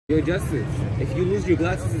Yo, Justice, if you lose your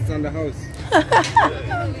glasses, it's on the house.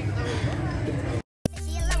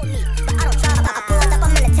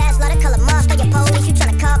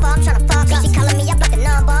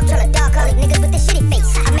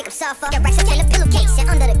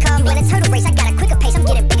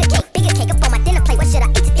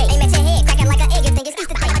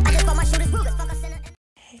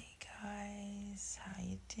 Hey guys, how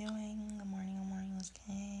you doing? Good morning, what's good?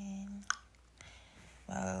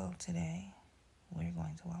 Well, today we're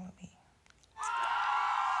going to Wallaby.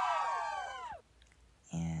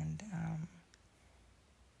 And,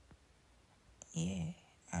 yeah,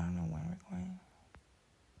 I don't know when we're going.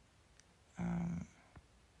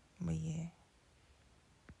 But yeah,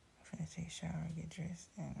 I'm finna take a shower, get dressed,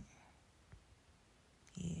 and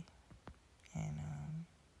yeah, and,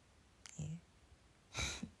 yeah.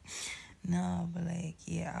 No, but like,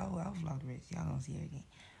 yeah, I'll vlog the rest. Y'all gonna see everything.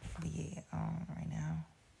 But yeah, right now,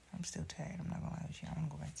 I'm still tired. I'm not gonna lie with you. I wanna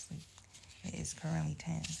go back to sleep. It's currently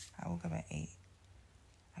 10. I woke up at 8.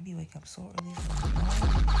 I be waking up so early.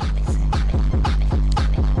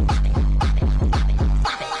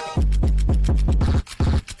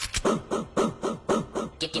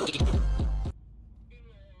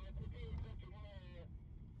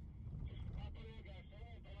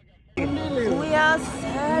 We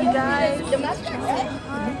outside, guys. I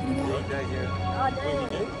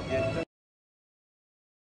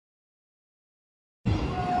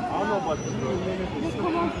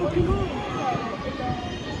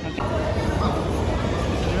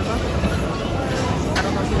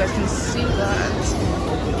don't know if you guys can see that.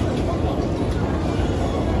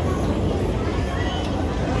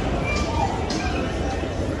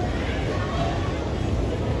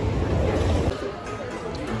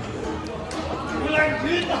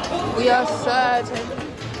 We outside.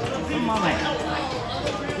 Come on, man.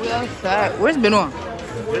 We outside. Where's Benoit?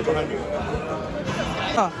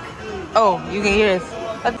 Oh, you can hear us.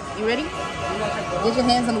 You ready? Get your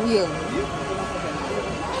hands on the wheel.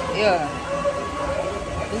 Yeah.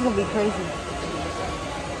 This is gonna be crazy.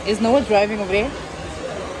 Is Noah driving over there?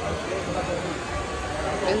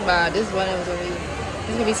 This one is over here.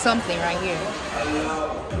 There's gonna be something right here.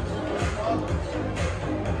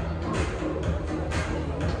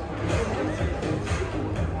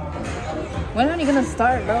 When are you gonna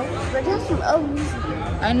start, bro? But that's some old music.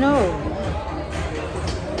 I know.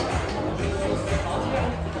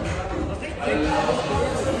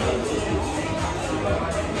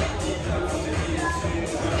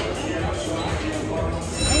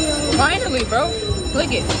 Finally, bro.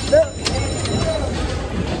 Click it.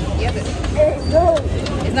 Yes. No.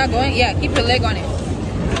 It's not going? Yeah, keep your leg on it.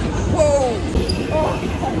 Whoa. Oh.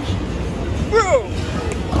 Bro.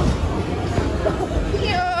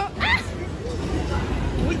 Yeah.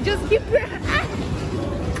 We just keep it.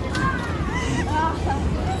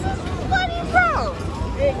 This is funny, bro.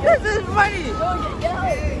 This is funny.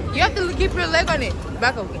 You have to keep your leg on it.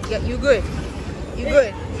 Back up. Yeah, you good. You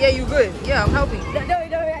good. Yeah, you good. Yeah, I'm helping. No, I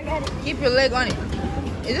got it. Keep your leg on it.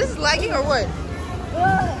 Is this lagging or what?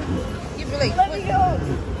 Keep your leg. Let me go.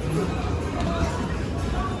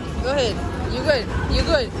 Go ahead. You good. You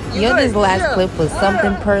good. You Yo, good. this last clip was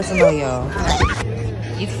something personal, yo.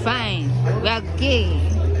 It's fine. We're okay.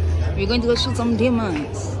 We're going to go shoot some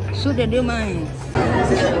demons. Shoot the demons.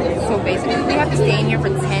 So basically, we have to stay in here for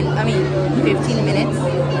 15 minutes.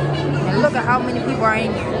 And look at how many people are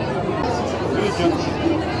in here.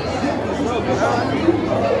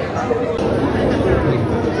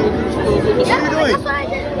 Yeah, that's what I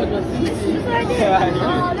did. That's what I did.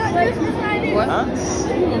 That's what I did. What? Huh?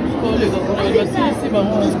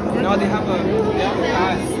 No, they have a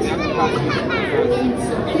pass. They have a pass.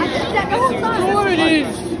 I did that the whole time. What it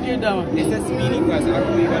is? Get down. It says speedy pass. I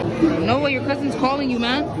don't know. Know what your cousin's calling you,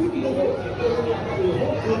 man?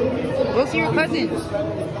 Go see your cousin.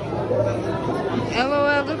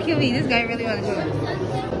 LOL, look at me. This guy really wants to do it.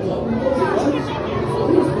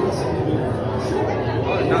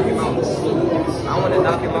 Knock him out. I want to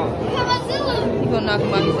knock him out. You gonna knock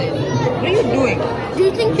him out, he said. What are you doing? Do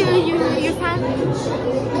you think you're fine?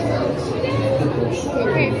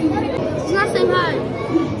 Okay. It's not saying hi.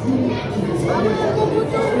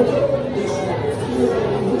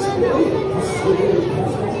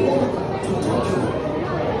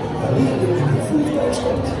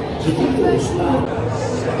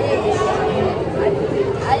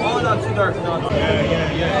 Oh, not too dark. No.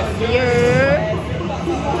 Yeah.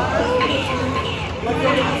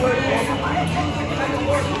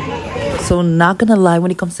 So not gonna lie,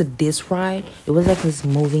 when it comes to this ride, it was like this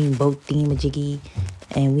moving boat thingamajiggy,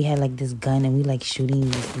 and we had like this gun and we like shooting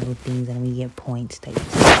these little things and we get points type.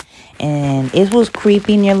 and it was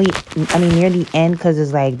creepy near the end, because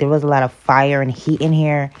it's like there was a lot of fire and heat in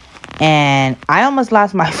here, and I almost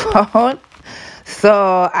lost my phone.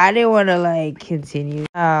 So I didn't want to like continue.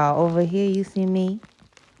 Over here you see me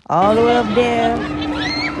all the way up there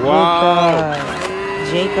Wow. with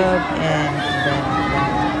Jacob and Ben.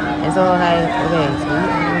 And so like, okay, so we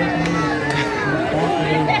all the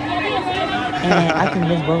way from here. And I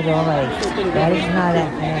convinced both of them, like, that is not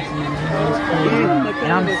that fast. You know, it's crazy.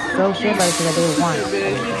 And I'm so sure about it because I did it once.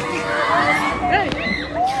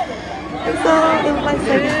 And so it was my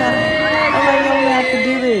second time. I'm like, yo, we have to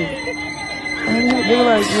do this. And they were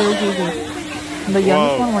like, really crazy. The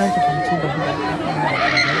youngest one wanted to come too, but he was like,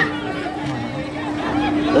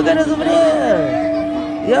 look at us over there.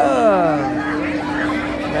 Yeah.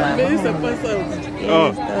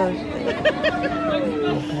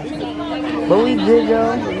 But we good,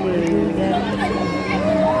 though.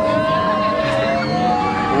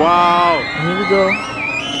 Wow. Here we go.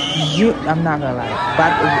 I'm not gonna lie.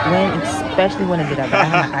 But especially when I did that, but I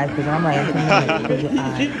have my eyes because I'm like, close your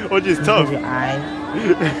eyes. Oh, just tough. Close your eyes.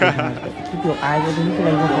 Keep your eyes open. You feel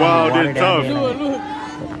like you're wow, water they're tough. there, like,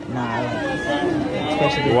 nah, like,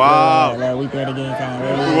 especially wow. Like, we play the game time.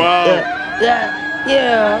 Wow.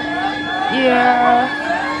 Yeah.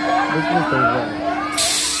 This was so good.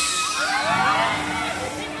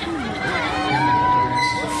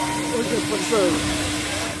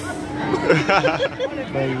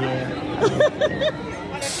 But yeah.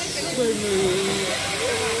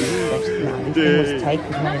 This thing was tight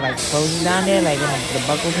because when it like closes down there, like when the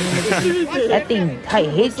buckles in the that thing tight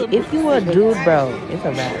hits you. If you were a dude, bro, it's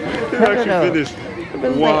a wrap. Finished.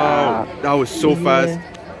 Wow, like, that was so fast.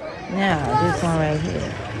 Yeah, this one right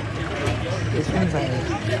here. This one's like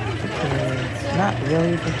for kids. Not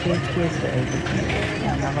really for kids, but it's for kids.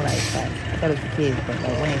 Yeah, I'm not gonna lie, it's fast. I thought it was for kids, but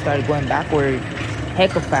like when it started going backwards,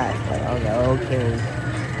 heck of fast. Like I was like, okay.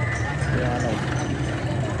 Yeah, like,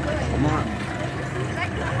 come on.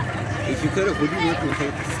 If you could have, would you want to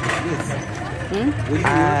take this?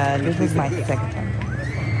 This was my second time.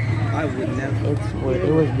 I would never.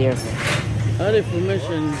 It was their fault. All the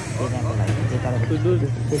information. They never like it. They thought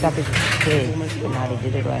it was kids. But now they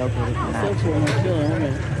did it like, okay, this is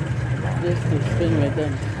not. Just to spend my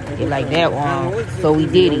time. You like that one, so we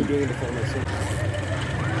did it.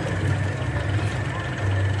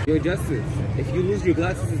 Yo, Justice, if you lose your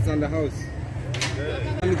glasses, it's on the house.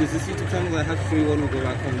 There's this YouTube channel I have to show you when we go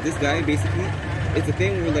back home. This guy, basically, it's a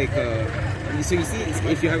thing where, like, so you see,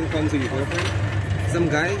 if you're having problems with your girlfriend, some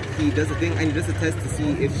guy, he does a thing, and he does a test to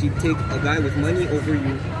see if she'd take a guy with money over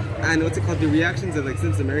you. And what's it called? The reactions are like,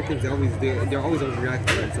 since Americans, they're always overreacting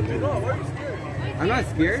to something. I'm not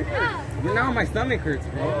scared, but now my stomach hurts,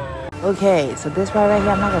 bro. Okay, so this part right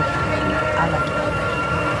here, I'm not gonna. I like it.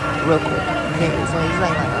 Real quick. Okay, so he's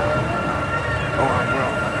like, oh, bro.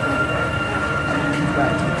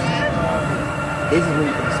 This is where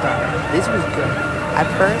you can start. This was good. At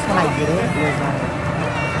first, when I did it, it was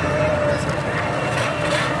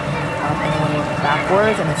and when it went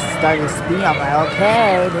backwards and it started speeding, I'm like,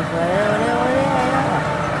 okay, this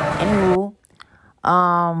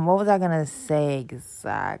Anywho, what was I gonna say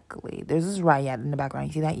exactly? There's this ride in the background.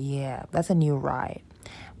 You see that? Yeah, that's a new ride.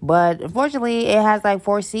 But unfortunately, it has like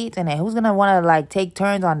 4 seats in it. Who's gonna want to like take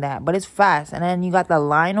turns on that? But it's fast. And then you got the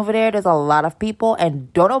line over there. There's a lot of people,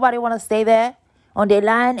 and don't nobody want to stay there on their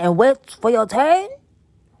line and wait for your turn.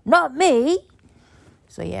 Not me.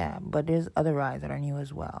 So yeah, but there's other rides that are new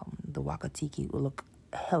as well. The Wakatiki will look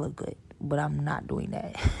hella good, but I'm not doing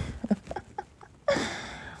that. I'm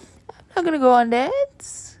not gonna go on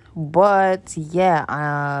that. But yeah,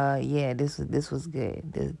 this was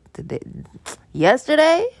good.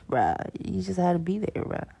 Yesterday, bruh, you just had to be there,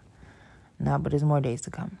 bruh. Nah, but there's more days to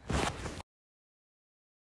come.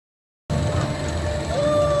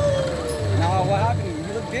 Nah, what happened?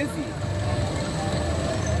 You look busy.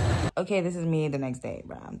 Okay, this is me the next day,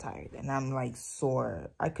 bro. I'm tired and I'm like sore.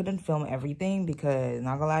 I couldn't film everything because,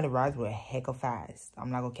 not gonna lie, the rides were hecka fast. I'm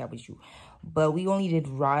not gonna cap with you. But we only did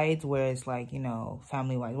rides where it's like, you know,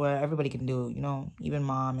 family-wise, where everybody can do, you know, even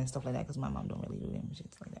mom and stuff like that, because my mom don't really do them shit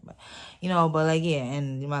like that. But, you know, but like, yeah,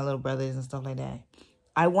 and my little brothers and stuff like that.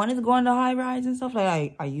 I wanted to go on the high rides and stuff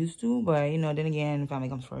like I used to, but, you know, then again, family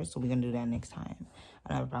comes first, so we're gonna do that next time. I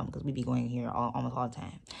don't have a problem because we be going here almost all the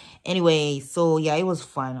time. Anyway, so yeah, it was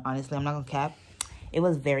fun. Honestly, I'm not gonna cap. It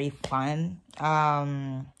was very fun.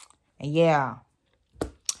 And yeah,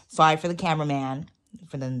 sorry for the cameraman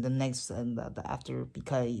for the next the after,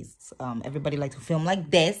 because everybody like to film like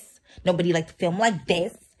this. Nobody like to film like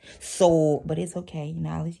this. So, but it's okay. You know,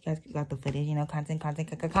 at least you guys got the footage. You know, content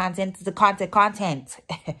is the content.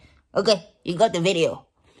 Okay, you got the video.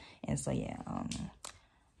 And so yeah,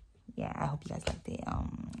 yeah, I hope you guys liked it.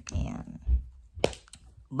 And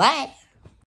but